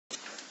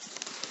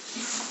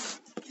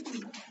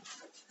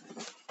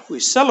We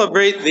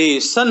celebrate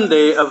the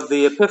Sunday of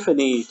the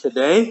Epiphany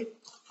today.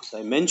 As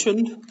I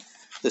mentioned,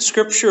 the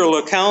scriptural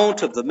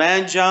account of the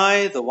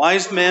Magi, the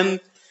wise men,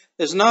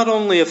 is not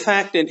only a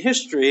fact in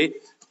history,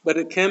 but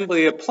it can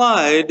be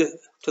applied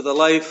to the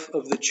life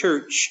of the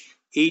church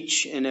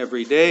each and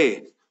every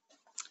day.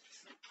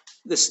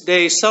 This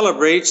day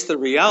celebrates the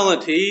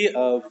reality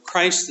of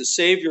Christ, the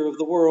Savior of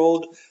the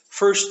world,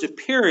 first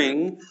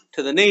appearing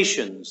to the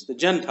nations, the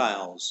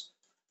Gentiles,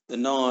 the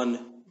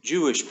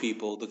non-Jewish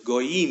people, the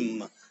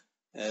Goyim,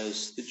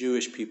 as the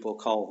Jewish people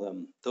call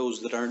them,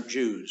 those that aren't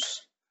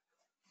Jews.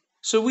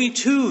 So we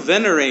too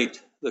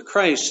venerate the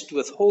Christ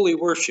with holy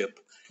worship,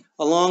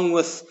 along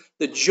with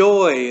the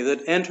joy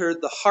that entered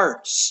the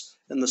hearts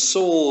and the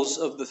souls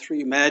of the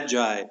three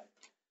Magi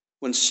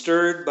when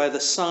stirred by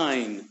the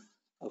sign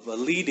of a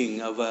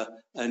leading of a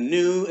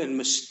new and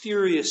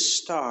mysterious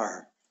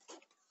star.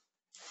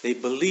 They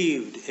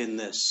believed in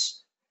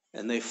this,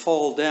 and they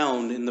fall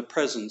down in the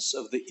presence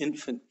of the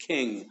infant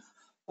King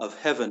of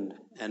heaven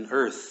and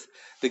earth.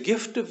 The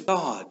gift of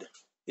God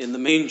in the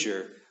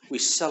manger we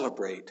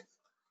celebrate.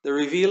 The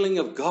revealing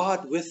of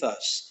God with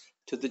us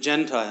to the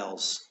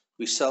Gentiles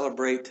we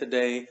celebrate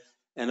today,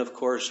 and of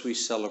course we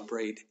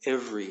celebrate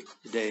every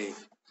day.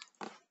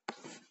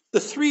 The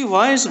three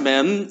wise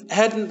men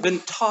hadn't been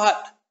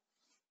taught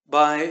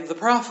by the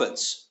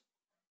prophets.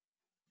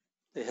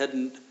 They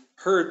hadn't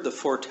heard the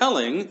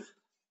foretelling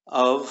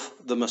of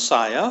the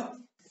Messiah.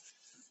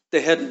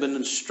 They hadn't been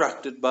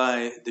instructed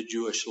by the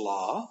Jewish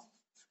law.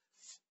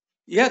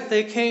 Yet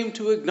they came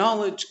to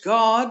acknowledge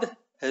God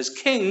as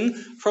King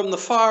from the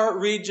far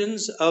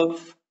regions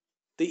of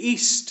the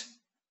East.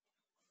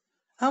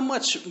 How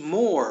much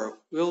more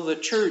will the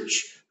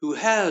church, who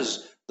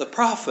has the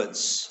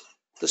prophets,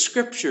 the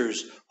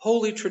scriptures,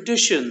 holy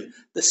tradition,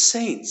 the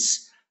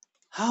saints,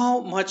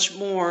 how much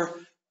more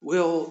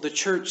will the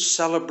church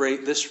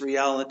celebrate this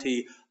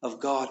reality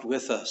of God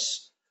with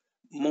us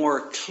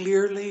more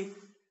clearly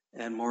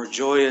and more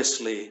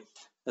joyously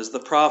as the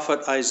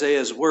prophet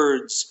Isaiah's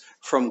words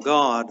from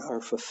God are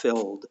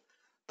fulfilled?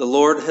 The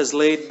Lord has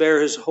laid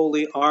bare his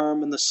holy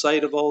arm in the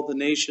sight of all the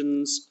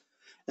nations,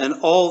 and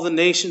all the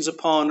nations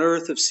upon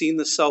earth have seen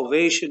the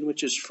salvation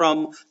which is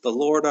from the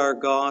Lord our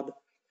God.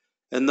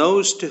 And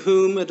those to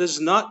whom it has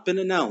not been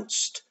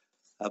announced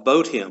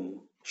about him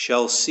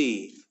shall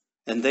see,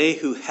 and they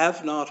who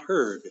have not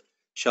heard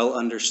shall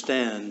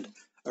understand.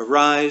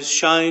 Arise,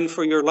 shine,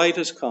 for your light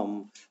has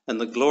come, and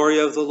the glory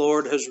of the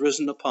Lord has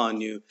risen upon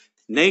you.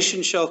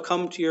 Nations shall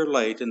come to your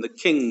light, and the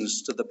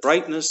kings to the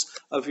brightness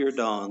of your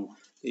dawn.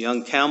 The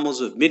young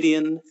camels of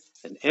Midian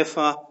and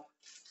Ephah,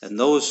 and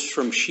those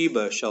from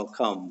Sheba shall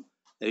come.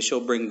 They shall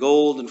bring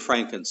gold and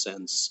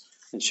frankincense,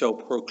 and shall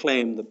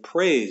proclaim the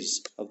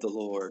praise of the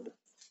Lord.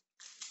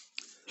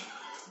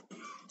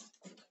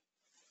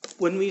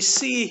 When we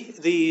see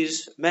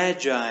these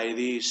Magi,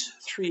 these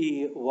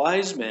three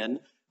wise men,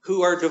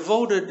 who are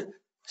devoted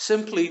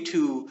simply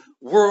to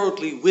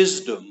worldly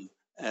wisdom,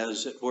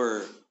 as it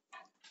were,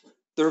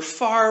 they're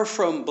far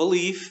from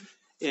belief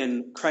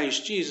in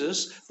Christ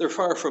Jesus. They're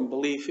far from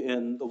belief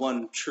in the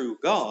one true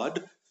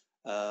God,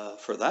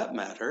 for that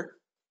matter.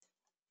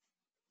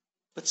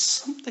 But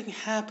something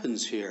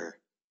happens here.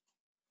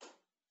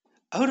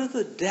 Out of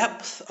the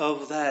depth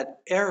of that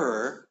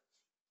error,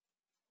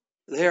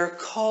 they are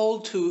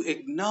called to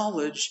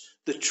acknowledge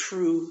the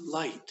true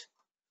light.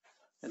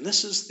 And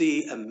this is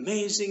the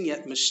amazing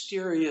yet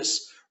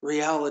mysterious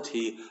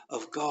reality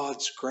of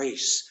God's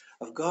grace,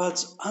 of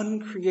God's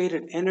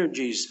uncreated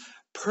energies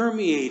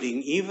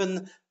permeating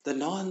even the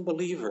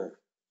non-believer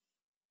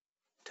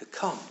to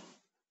come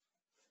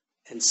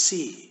and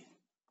see,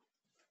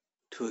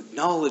 to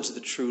acknowledge the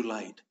true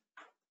light.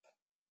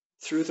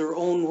 Through their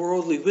own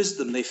worldly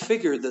wisdom, they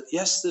figured that,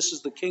 yes, this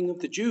is the King of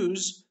the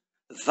Jews,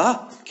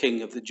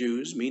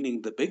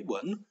 meaning the big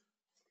one,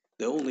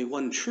 the only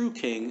one true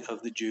King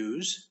of the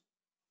Jews,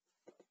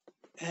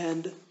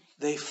 and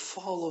they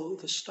follow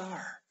the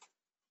star,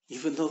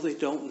 even though they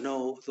don't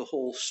know the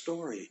whole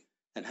story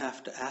and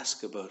have to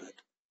ask about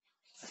it.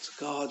 That's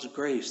God's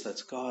grace.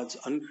 That's God's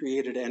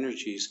uncreated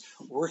energies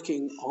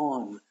working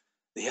on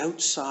the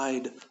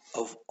outside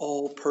of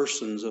all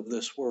persons of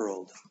this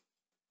world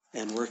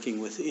and working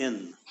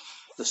within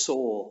the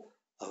soul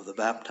of the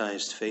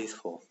baptized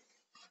faithful.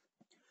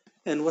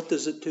 And what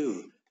does it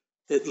do?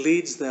 It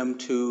leads them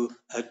to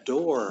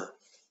adore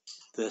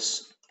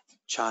this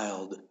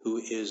child who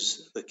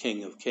is the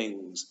King of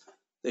Kings.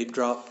 They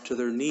dropped to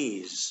their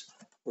knees,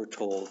 we're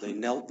told. They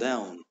knelt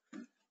down.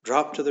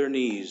 Dropped to their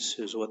knees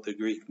is what the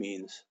Greek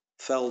means.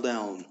 Fell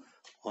down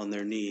on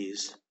their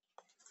knees.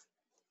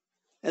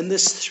 And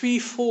this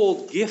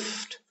threefold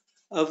gift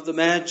of the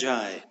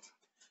Magi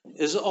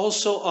is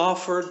also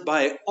offered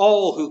by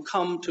all who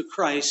come to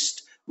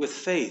Christ with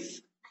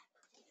faith.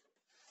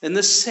 And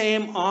this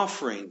same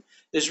offering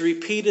is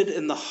repeated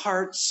in the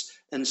hearts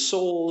and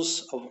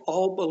souls of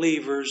all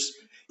believers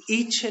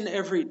each and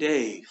every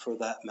day, for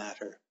that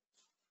matter.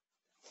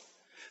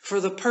 For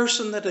the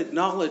person that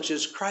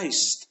acknowledges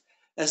Christ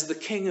as the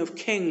King of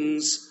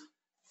Kings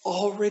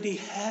already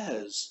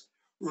has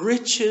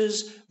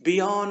riches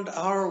beyond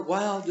our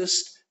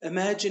wildest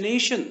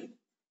imagination.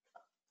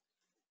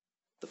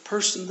 The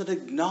person that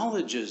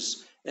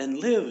acknowledges and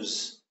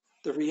lives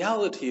the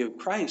reality of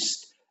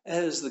Christ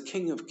as the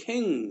King of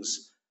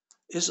Kings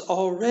is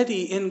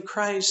already in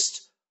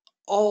Christ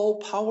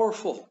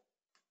all-powerful.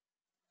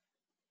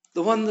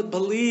 The one that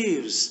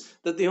believes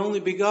that the only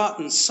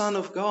begotten Son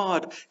of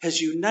God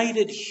has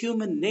united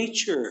human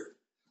nature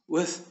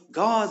with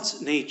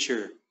God's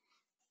nature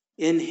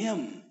in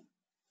him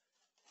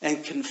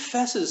and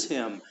confesses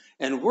him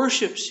and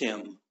worships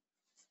him.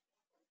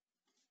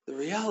 The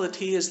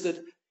reality is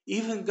that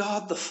even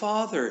God the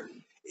Father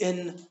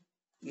in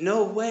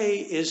no way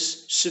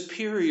is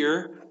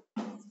superior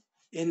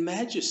in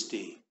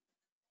majesty.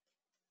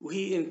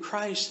 We in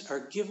Christ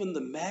are given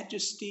the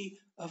majesty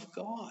of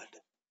God.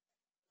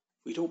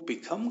 We don't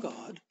become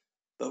God,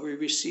 but we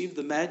receive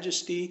the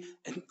majesty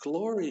and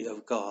glory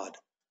of God.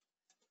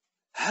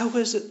 How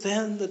is it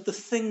then that the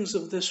things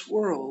of this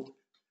world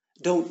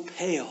don't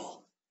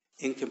pale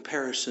in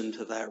comparison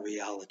to that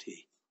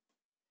reality?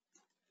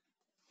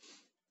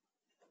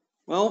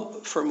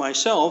 Well, for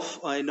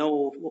myself, I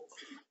know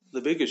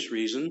the biggest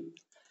reason.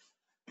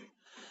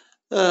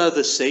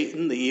 The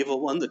Satan, the evil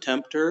one, the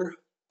tempter,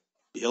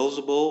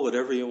 Beelzebul,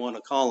 whatever you want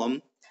to call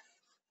him,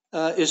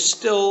 is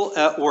still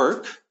at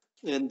work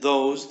in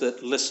those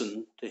that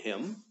listen to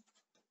him.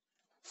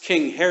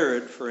 King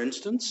Herod, for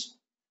instance.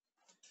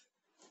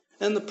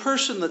 And the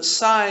person that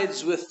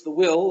sides with the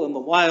will and the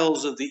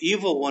wiles of the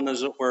evil one,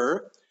 as it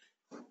were,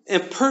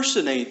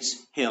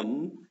 impersonates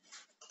him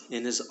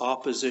in his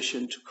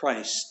opposition to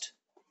Christ.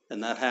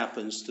 And that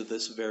happens to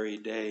this very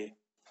day.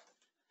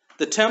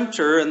 The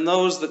tempter and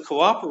those that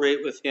cooperate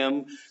with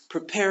him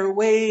prepare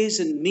ways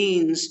and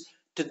means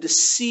to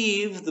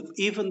deceive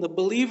even the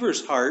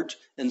believer's heart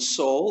and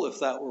soul, if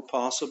that were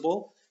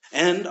possible,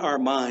 and our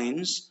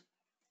minds,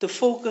 to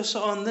focus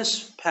on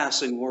this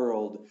passing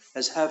world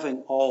as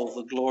having all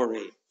the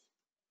glory.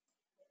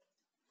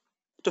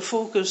 To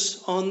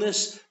focus on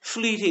this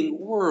fleeting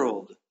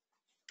world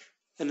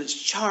and its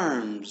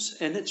charms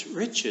and its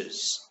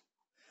riches,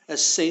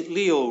 as St.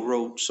 Leo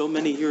wrote so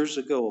many years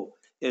ago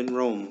in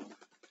Rome.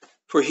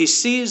 For he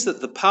sees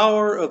that the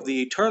power of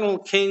the eternal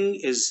King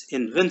is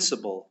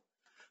invincible,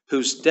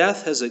 whose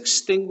death has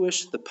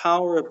extinguished the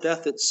power of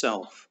death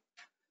itself.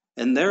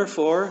 And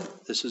therefore,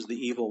 this is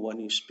the evil one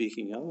he's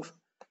speaking of,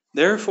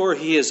 therefore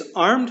he has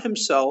armed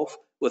himself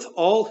with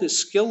all his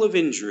skill of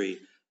injury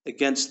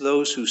against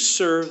those who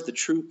serve the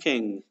true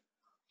King,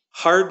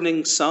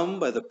 hardening some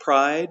by the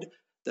pride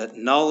that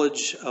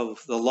knowledge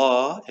of the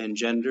law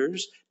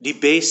engenders,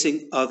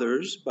 debasing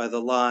others by the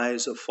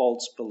lies of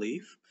false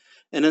belief,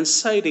 and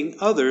inciting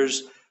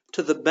others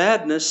to the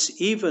badness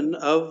even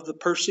of the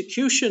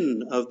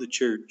persecution of the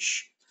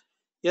church.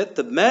 Yet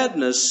the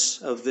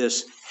madness of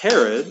this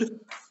Herod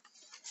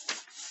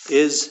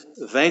is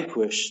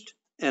vanquished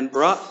and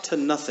brought to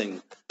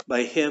nothing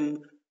by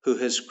him who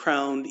has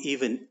crowned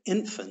even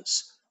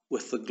infants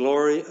with the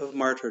glory of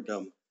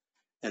martyrdom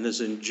and has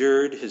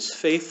endured his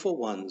faithful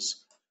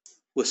ones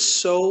with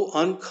so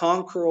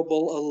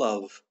unconquerable a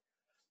love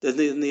that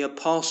in the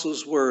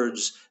apostles'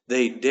 words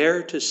they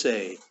dare to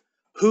say,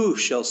 "Who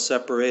shall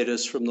separate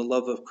us from the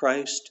love of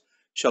Christ?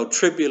 Shall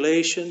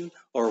tribulation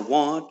or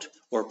want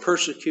or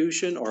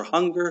persecution or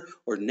hunger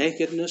or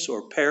nakedness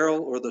or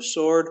peril or the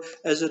sword?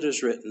 As it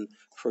is written,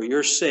 for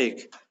your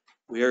sake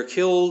we are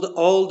killed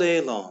all day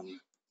long,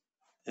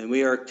 and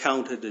we are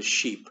counted as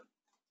sheep.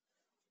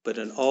 But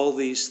in all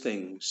these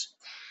things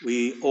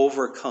we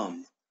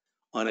overcome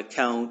on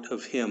account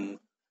of him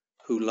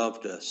who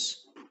loved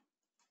us."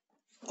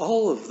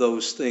 All of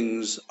those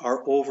things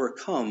are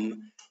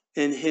overcome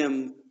in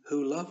him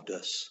who loved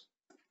us.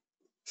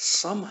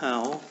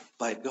 Somehow,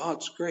 by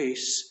God's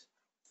grace,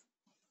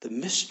 the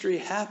mystery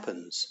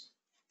happens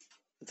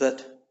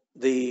that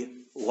the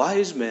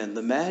wise men,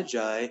 the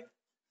Magi,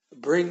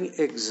 bring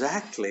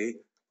exactly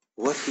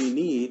what we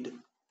need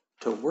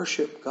to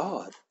worship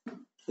God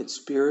in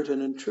spirit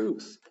and in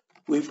truth.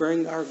 We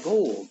bring our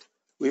gold,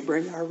 we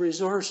bring our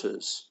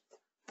resources,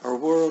 our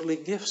worldly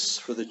gifts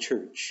for the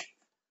church.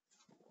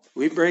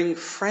 We bring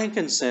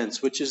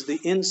frankincense, which is the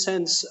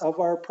incense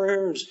of our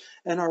prayers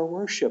and our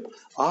worship,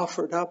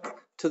 offered up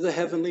to the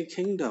heavenly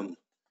kingdom.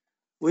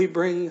 We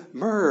bring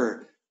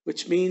myrrh,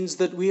 which means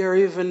that we are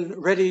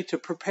even ready to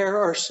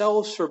prepare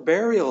ourselves for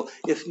burial,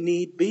 if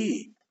need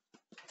be,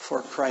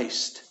 for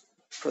Christ,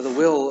 for the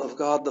will of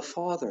God the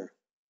Father.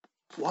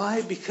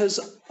 Why? Because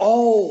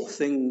all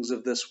things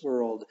of this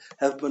world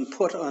have been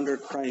put under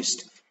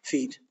Christ's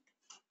feet.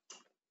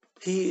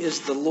 He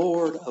is the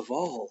Lord of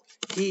all.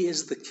 He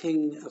is the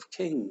King of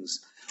kings.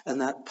 And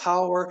that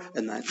power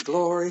and that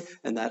glory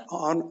and that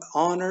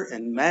honor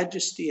and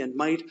majesty and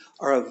might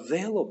are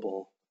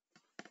available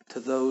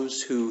to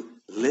those who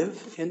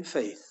live in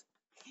faith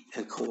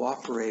and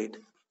cooperate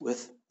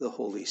with the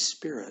Holy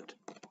Spirit.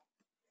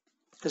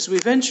 As we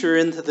venture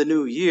into the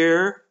new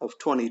year of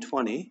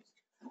 2020,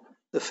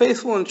 the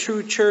faithful and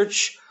true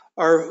church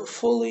are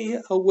fully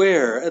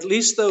aware, at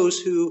least those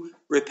who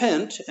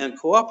repent and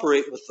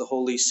cooperate with the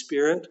Holy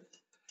Spirit,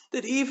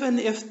 that even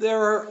if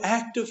there are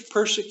active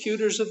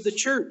persecutors of the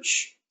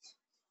church,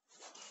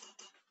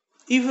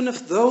 even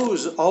if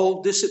those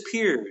all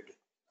disappeared,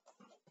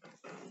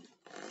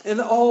 and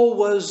all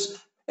was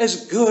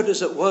as good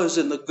as it was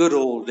in the good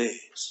old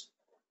days,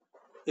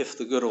 if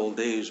the good old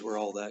days were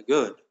all that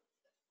good.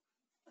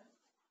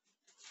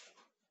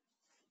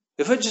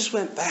 If it just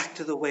went back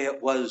to the way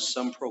it was,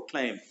 some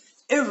proclaim,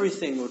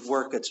 everything would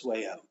work its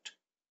way out.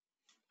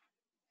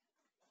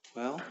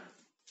 Well,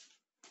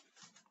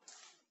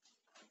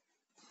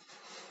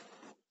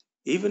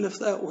 even if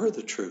that were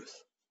the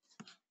truth,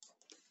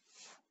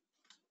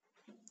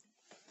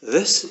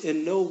 this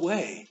in no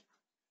way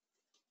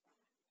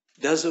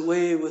does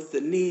away with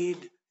the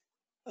need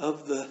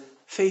of the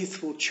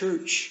faithful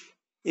church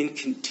in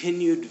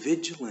continued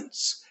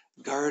vigilance,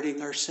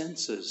 guarding our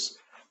senses,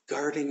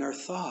 guarding our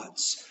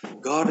thoughts,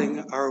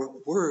 guarding our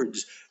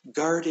words,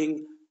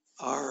 guarding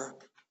our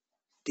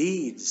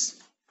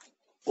deeds,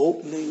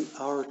 opening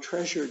our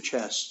treasure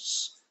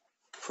chests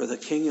for the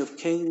King of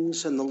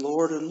Kings and the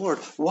Lord and Lord.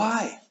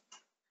 Why?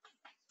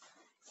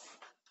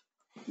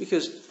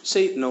 Because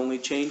Satan only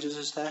changes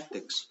his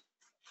tactics.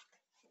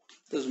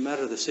 Doesn't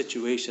matter the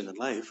situation in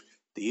life,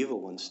 the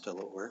evil one's still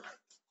at work.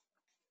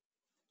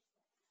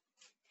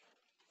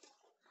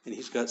 And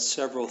he's got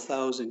several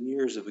thousand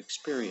years of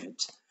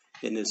experience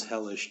in his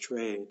hellish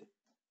trade.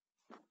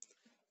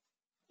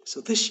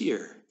 So this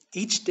year,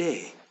 each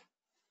day,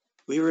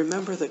 we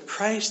remember that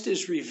Christ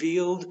is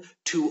revealed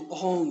to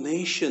all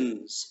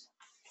nations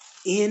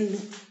in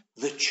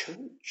the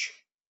church.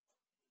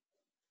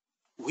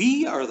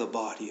 We are the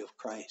body of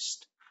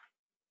Christ.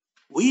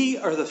 We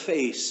are the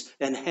face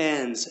and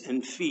hands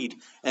and feet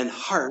and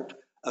heart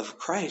of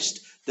Christ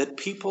that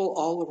people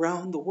all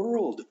around the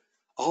world,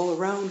 all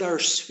around our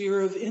sphere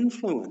of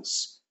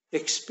influence,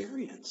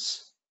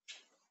 experience.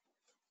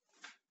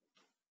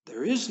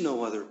 There is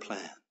no other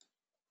plan.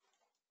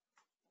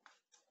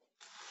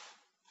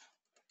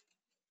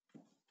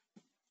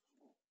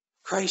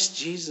 Christ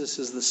Jesus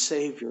is the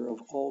Savior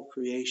of all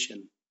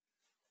creation.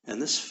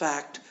 And this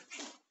fact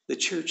the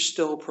church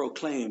still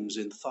proclaims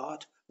in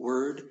thought,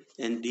 word,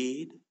 and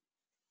deed.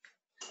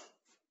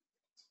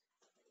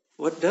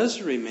 What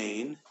does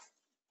remain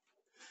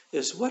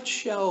is what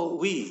shall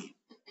we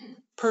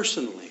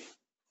personally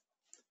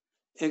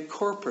and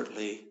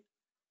corporately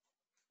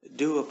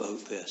do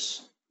about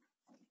this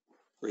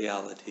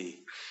reality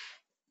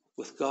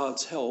with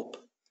God's help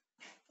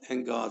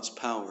and God's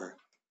power?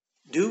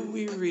 Do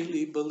we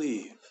really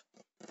believe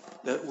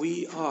that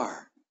we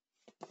are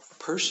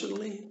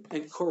personally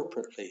and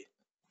corporately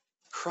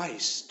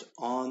Christ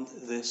on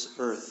this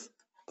earth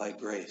by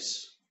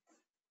grace?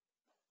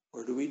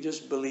 Or do we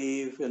just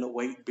believe in a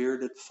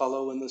white-bearded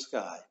fellow in the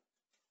sky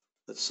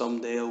that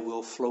someday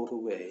we'll float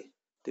away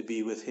to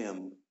be with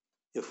him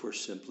if we're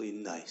simply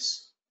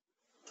nice?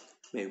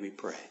 May we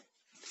pray.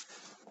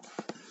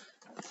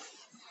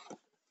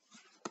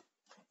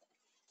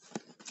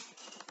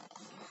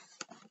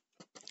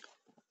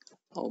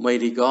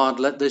 Almighty God,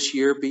 let this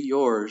year be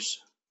yours,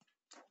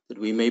 that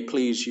we may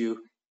please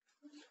you.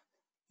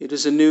 It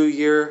is a new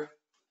year,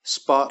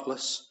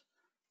 spotless.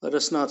 Let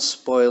us not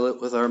spoil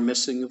it with our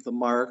missing of the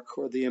mark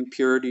or the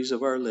impurities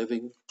of our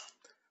living.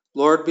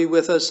 Lord, be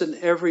with us in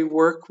every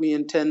work we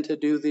intend to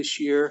do this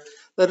year.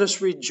 Let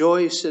us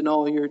rejoice in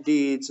all your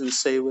deeds and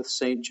say with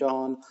St.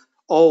 John,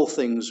 all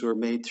things were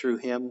made through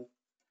him,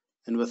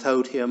 and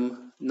without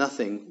him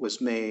nothing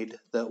was made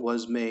that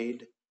was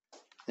made.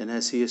 And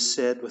as he has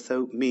said,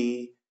 without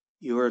me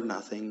you are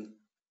nothing,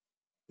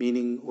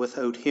 meaning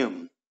without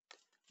him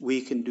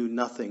we can do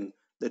nothing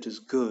that is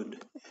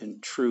good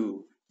and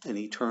true and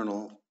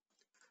eternal.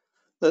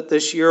 Let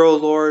this year, O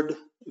Lord,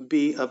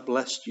 be a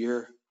blessed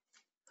year.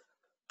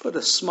 Put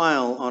a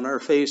smile on our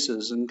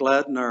faces and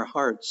gladden our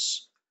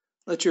hearts.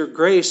 Let your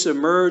grace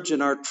emerge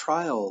in our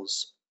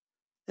trials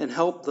and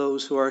help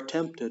those who are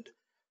tempted.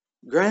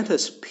 Grant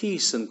us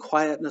peace and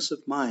quietness of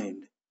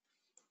mind.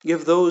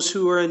 Give those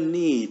who are in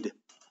need,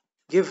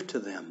 give to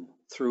them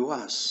through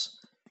us.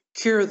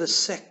 Cure the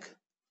sick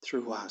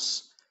through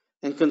us,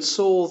 and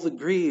console the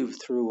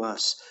grieved through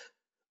us.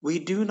 We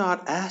do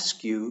not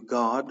ask you,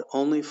 God,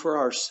 only for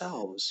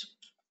ourselves,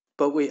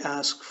 but we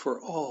ask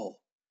for all,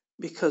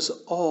 because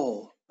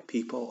all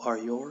people are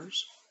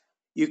yours.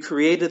 You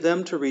created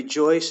them to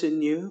rejoice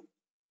in you.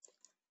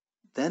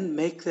 Then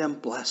make them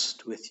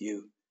blessed with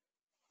you.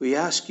 We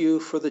ask you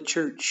for the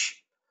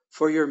church,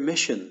 for your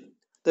mission,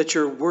 that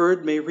your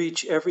word may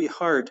reach every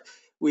heart.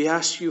 We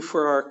ask you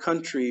for our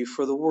country,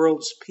 for the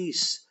world's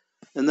peace,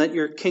 and that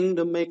your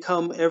kingdom may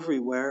come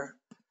everywhere.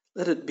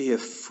 Let it be a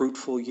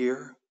fruitful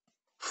year,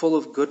 full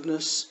of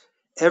goodness.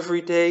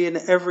 Every day and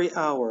every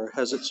hour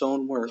has its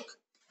own work.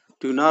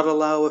 Do not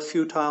allow a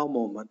futile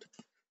moment.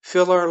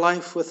 Fill our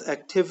life with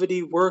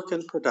activity, work,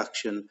 and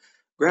production.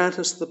 Grant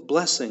us the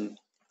blessing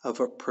of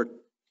a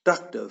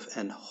productive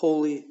and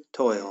holy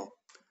toil.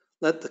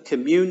 Let the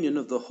communion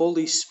of the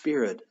Holy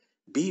Spirit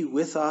be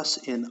with us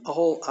in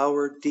all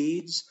our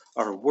deeds,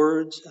 our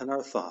words, and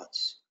our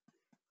thoughts.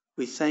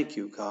 We thank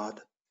you, God,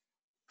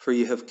 for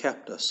you have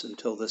kept us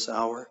until this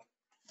hour,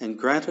 and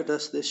granted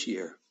us this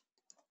year,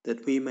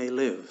 that we may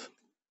live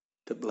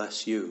to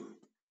bless you.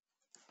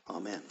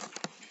 Amen.